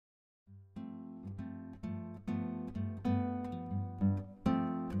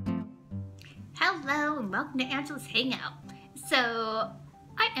Hello and welcome to Angela's Hangout. So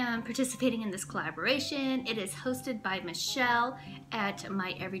I am participating in this collaboration. It is hosted by Michelle at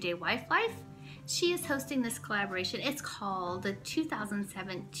MyEverydayWifeLife. She is hosting this collaboration. It's called the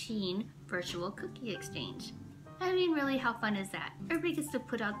 2017 Virtual Cookie Exchange. I mean, really, how fun is that? Everybody gets to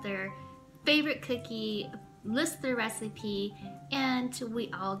put out their favorite cookie, list their recipe, and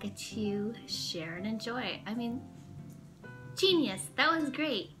we all get to share and enjoy. I mean, genius. That was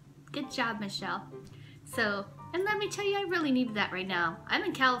great. Good job, Michelle. So, and let me tell you, I really needed that right now. I'm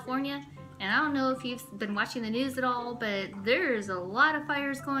in California, and I don't know if you've been watching the news at all, but there's a lot of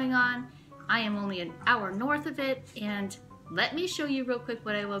fires going on. I am only an hour north of it, and let me show you real quick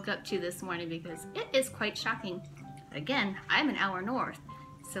what I woke up to this morning because it is quite shocking. Again, I'm an hour north,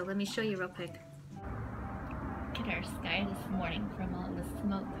 so let me show you real quick. Look at our sky this morning from all the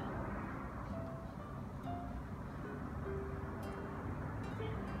smoke.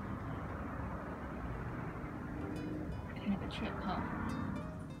 Kind of a trip, huh?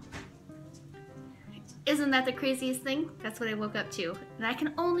 Isn't that the craziest thing? That's what I woke up to. And I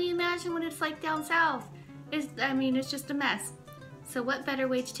can only imagine what it's like down south. I mean, it's just a mess. So what better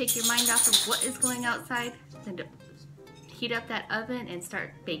way to take your mind off of what is going outside than to heat up that oven and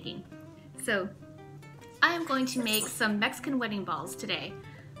start baking. So I am going to make some Mexican wedding balls today.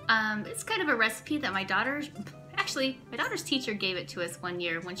 It's kind of a recipe that my daughter's teacher gave it to us one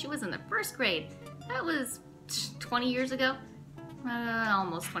year when she was in the first grade. That was 20 years ago,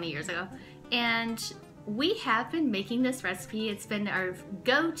 almost 20 years ago. And we have been making this recipe. It's been our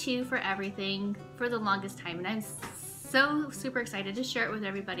go-to for everything for the longest time. And I'm so super excited to share it with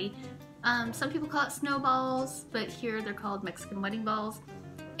everybody. Some people call it snowballs, but here they're called Mexican wedding balls.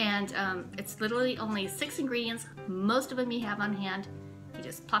 And it's literally only 6 ingredients. Most of them you have on hand. You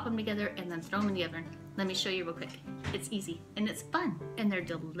just plop them together and then throw them in the oven. Let me show you real quick. It's easy and it's fun and they're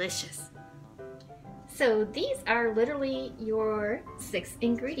delicious. So these are literally your 6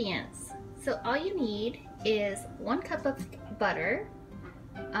 ingredients. So all you need is 1 cup of butter,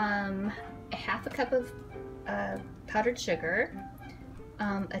 half a cup of powdered sugar,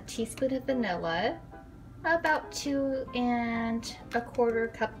 a teaspoon of vanilla, about 2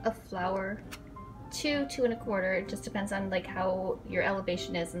 1/4 cup of flour, 2 1/4. It just depends on like how your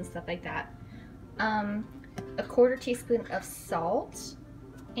elevation is and stuff like that. A 1/4 teaspoon of salt,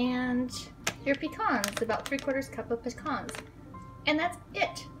 and your pecans, about 3/4 cup of pecans. And that's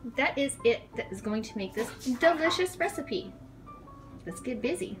it. That is it that is going to make this delicious recipe. Let's get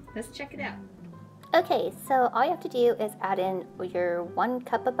busy. Let's check it out. Okay, so all you have to do is add in your 1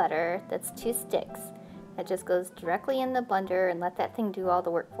 cup of butter. That's 2 sticks. That just goes directly in the blender and let that thing do all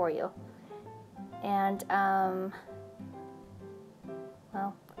the work for you. And,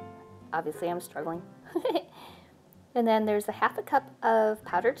 well, obviously I'm struggling. And then there's a half a cup of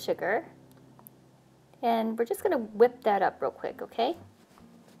powdered sugar. And we're just going to whip that up real quick, okay?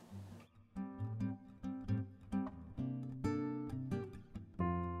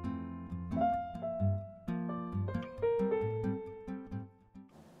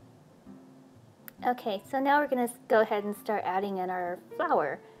 Okay, so now we're going to go ahead and start adding in our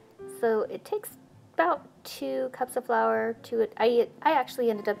flour. So it takes about 2 cups of flour to it. I actually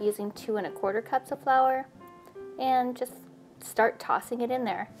ended up using 2 1/4 cups of flour, and just start tossing it in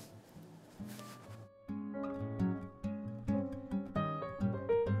there.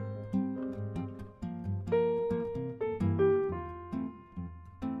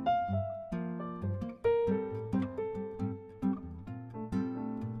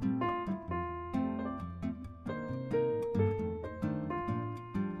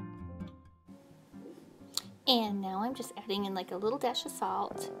 And now I'm just adding in like a little dash of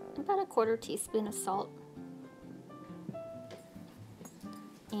salt, about a 1/4 teaspoon of salt,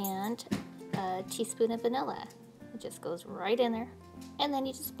 and a teaspoon of vanilla. It just goes right in there, and then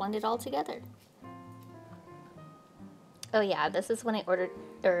you just blend it all together. Oh yeah, this is when I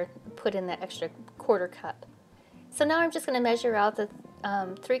put in that extra 1/4 cup. So now I'm just going to measure out the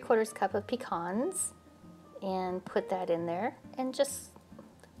 3/4 cup of pecans and put that in there, and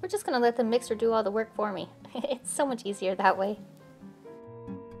we're just going to let the mixer do all the work for me. It's so much easier that way.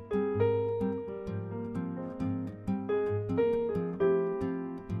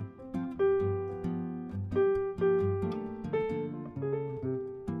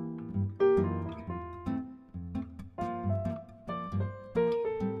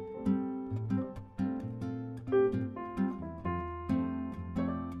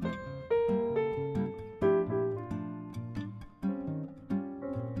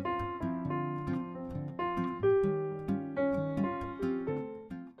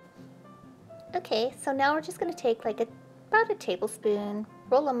 Okay, so now we're just going to take like about a tablespoon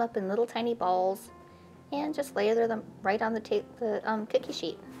roll them up in little tiny balls, and just layer them right on the cookie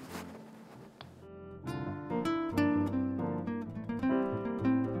sheet.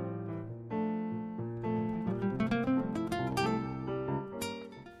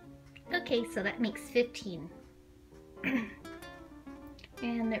 Okay, so that makes 15.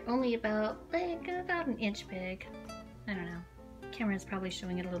 And they're only about an inch big. I don't know. Camera's probably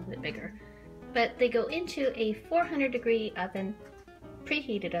showing it a little bit bigger. But they go into a 400-degree oven,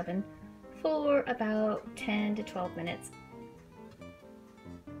 preheated oven, for about 10 to 12 minutes.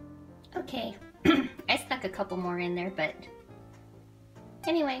 Okay, I stuck a couple more in there, but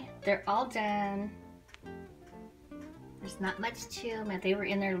anyway, they're all done. There's not much to them. They were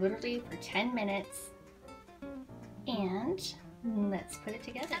in there literally for 10 minutes. And let's put it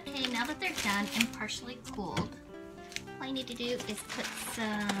together. Okay, now that they're done and partially cooled, all I need to do is put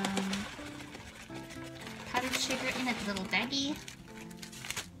some powdered sugar in a little baggie.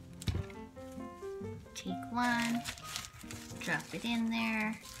 Take one, drop it in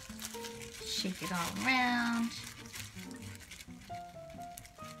there, shake it all around,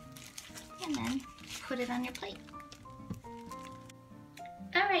 and then put it on your plate.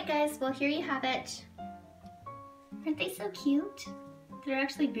 Alright guys, well here you have it. Aren't they so cute? They're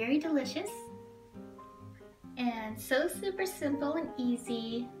actually very delicious and so super simple and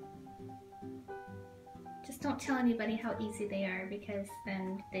easy. Just don't tell anybody how easy they are, because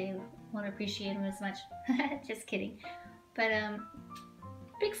then they won't appreciate them as much. Just kidding. But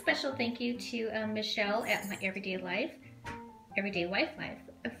big special thank you to Michelle at MyEverydayWifeLife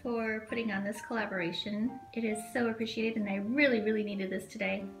for putting on this collaboration. It is so appreciated, and I really, really needed this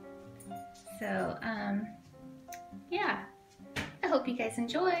today. So yeah, I hope you guys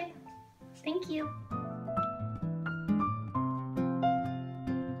enjoy. Thank you.